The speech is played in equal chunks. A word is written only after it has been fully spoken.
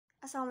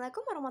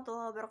Assalamualaikum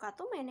warahmatullahi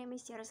wabarakatuh. My name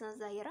is Cherish Nasha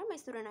Zahira. My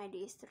student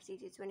ID is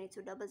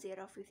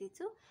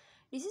 32220052.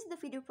 This is the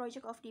video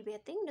project of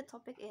debating. The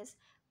topic is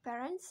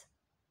parents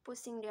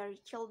pushing their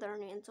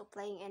children into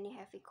playing any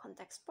heavy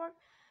contact sport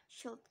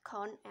should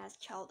count as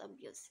child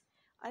abuse.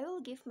 I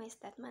will give my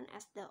statement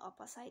as the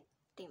opposite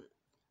team.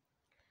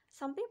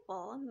 Some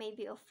people may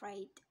be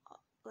afraid to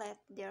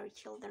let their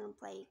children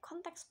play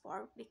contact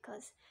sport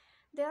because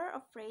they are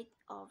afraid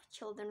of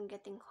children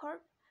getting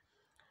hurt.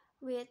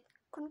 With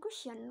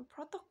concussion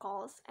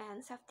protocols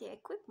and safety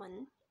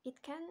equipment, it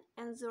can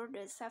ensure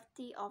the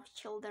safety of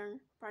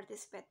children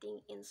participating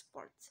in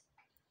sports.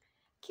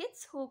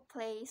 Kids who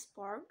play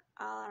sport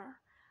are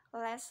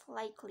less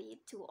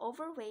likely to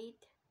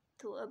overweight,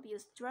 to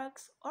abuse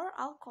drugs or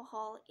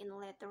alcohol in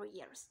later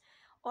years,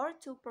 or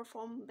to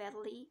perform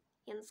badly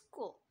in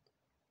school.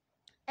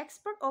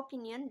 Expert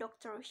opinion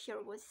Dr.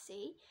 Sherwood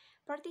say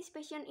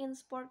participation in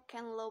sport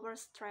can lower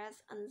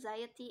stress,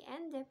 anxiety,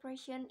 and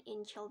depression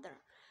in children,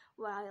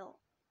 while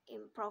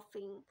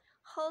improving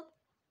health,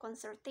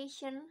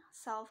 concentration,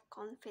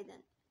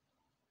 self-confidence.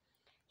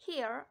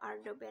 Here are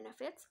the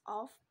benefits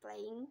of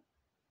playing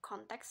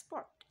contact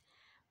sport.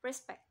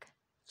 Respect.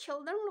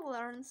 Children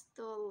learn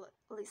to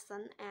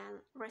listen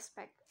and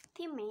respect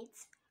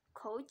teammates,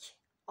 coach,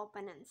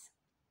 opponents.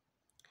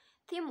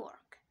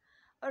 Teamwork.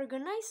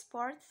 Organized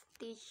sports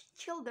teach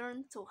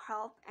children to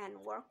help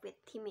and work with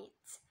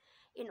teammates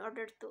in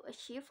order to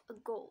achieve a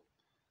goal.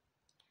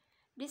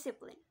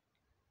 Discipline.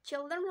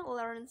 Children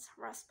learn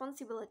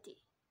responsibility.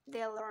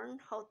 They learn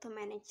how to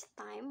manage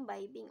time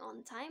by being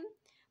on time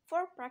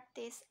for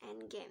practice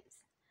and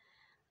games.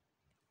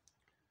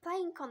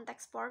 Playing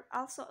contact sport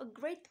also a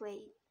great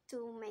way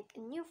to make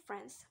new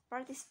friends.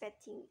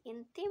 Participating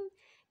in team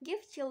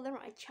gives children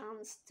a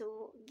chance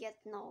to get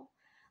know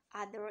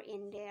other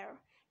in their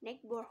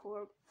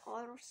neighborhood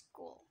or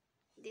school.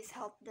 This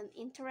helps them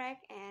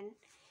interact and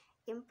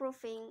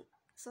improving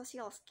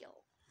social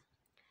skill.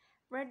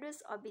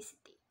 Reduce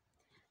obesity.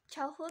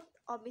 Childhood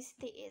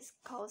obesity is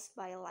caused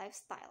by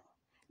lifestyle.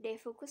 They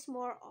focus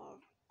more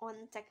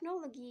on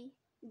technology,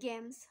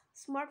 games,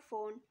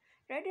 smartphone,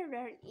 rather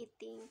than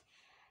eating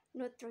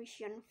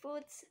nutrition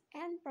foods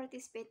and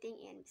participating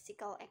in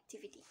physical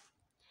activity.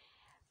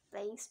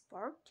 Playing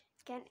sport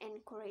can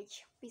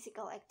encourage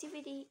physical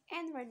activity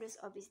and reduce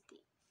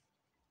obesity.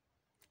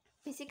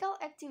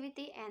 Physical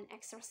activity and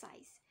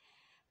exercise.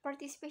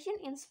 Participation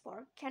in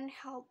sport can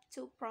help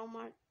to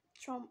promote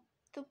health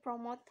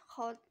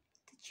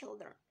to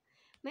children.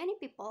 Many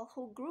people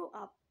who grew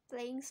up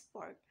playing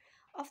sport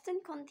often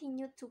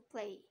continue to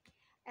play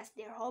as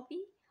their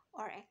hobby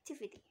or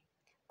activity,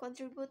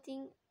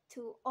 contributing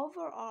to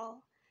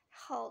overall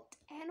health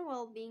and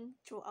well-being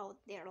throughout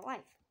their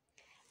life.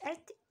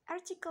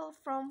 Article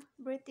from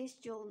British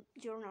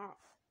Journal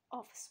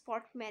of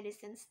Sport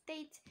Medicine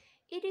states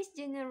it is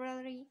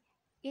generally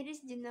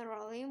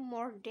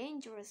more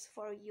dangerous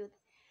for youth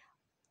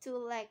to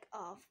lack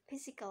of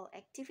physical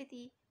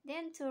activity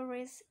than to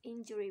risk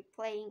injury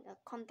playing a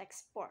contact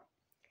sport.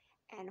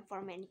 And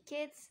for many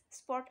kids,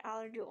 sports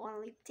are the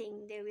only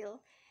thing they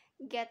will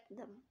get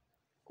them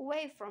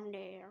away from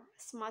their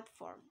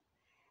smartphone,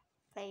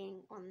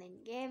 playing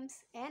online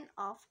games, and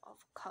off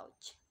of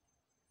couch.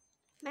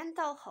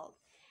 Mental health.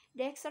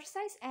 The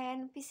exercise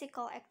and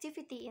physical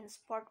activity in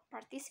sport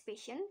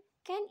participation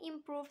can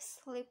improve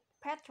sleep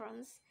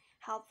patterns,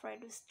 help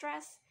reduce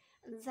stress,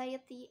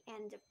 anxiety,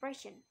 and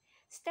depression.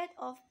 State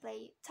of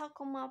play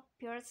Tacoma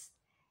Pierce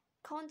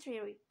County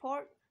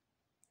report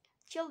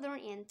children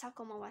in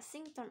Tacoma,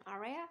 Washington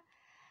area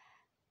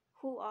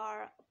who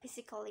are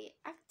physically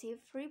active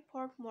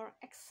report more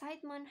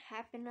excitement,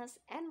 happiness,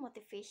 and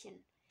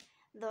motivation.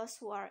 Those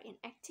who are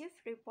inactive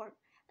report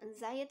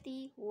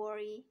anxiety,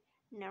 worry,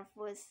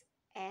 nervous,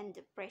 and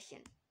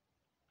depression.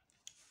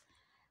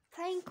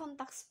 Playing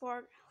contact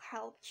sport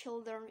help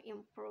children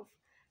improve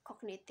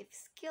cognitive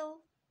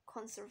skill,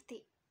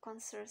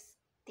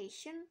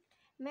 concentration,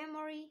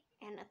 memory,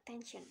 and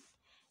attention.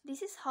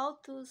 This is how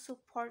to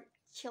support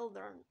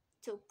children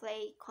to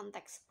play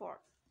contact sport.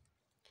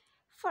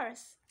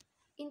 First,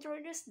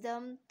 introduce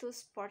them to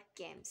sport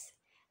games.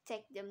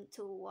 Take them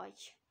to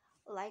watch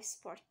live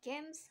sport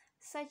games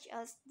such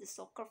as the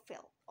soccer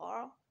field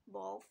or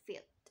ball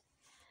field.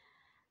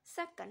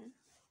 Second,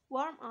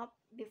 warm up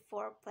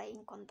before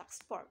playing contact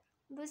sport,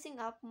 loosening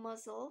up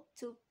muscle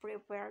to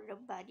prepare the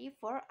body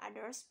for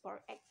other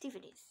sport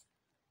activities.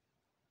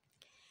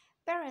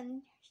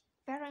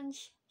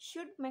 Parents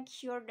should make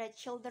sure that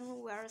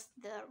children wears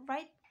the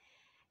right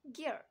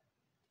gear,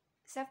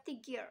 safety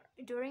gear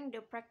during the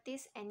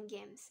practice and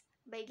games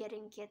by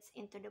getting kids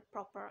into the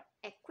proper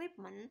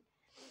equipment,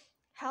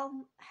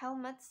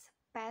 helmets,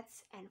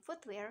 pads, and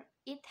footwear.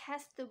 It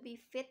has to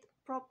be fit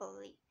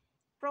properly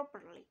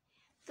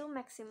to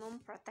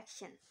maximum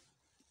protection.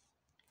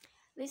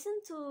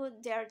 Listen to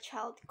their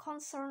child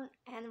concern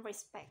and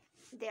respect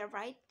their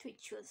right to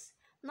choose,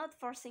 not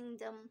forcing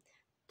them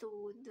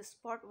to do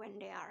sport when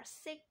they are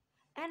sick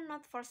and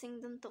not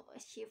forcing them to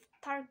achieve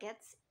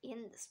targets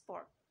in the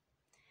sport.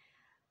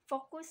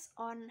 Focus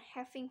on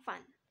having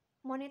fun.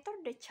 Monitor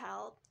the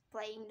child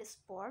playing the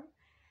sport,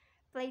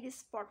 play the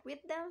sport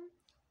with them,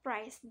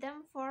 praise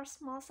them for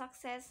small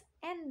success,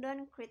 and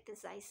don't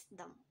criticize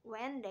them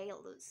when they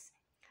lose.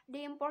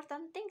 The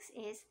important thing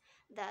is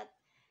that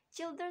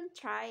children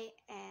try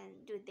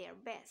and do their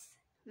best.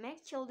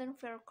 Make children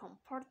feel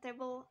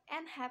comfortable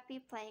and happy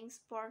playing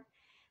sport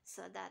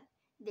so that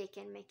they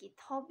can make it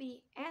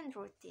hobby and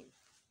routine.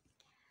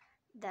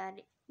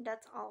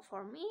 That's all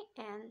for me,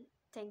 and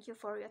thank you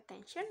for your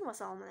attention.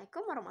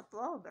 Wassalamualaikum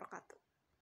warahmatullahi wabarakatuh.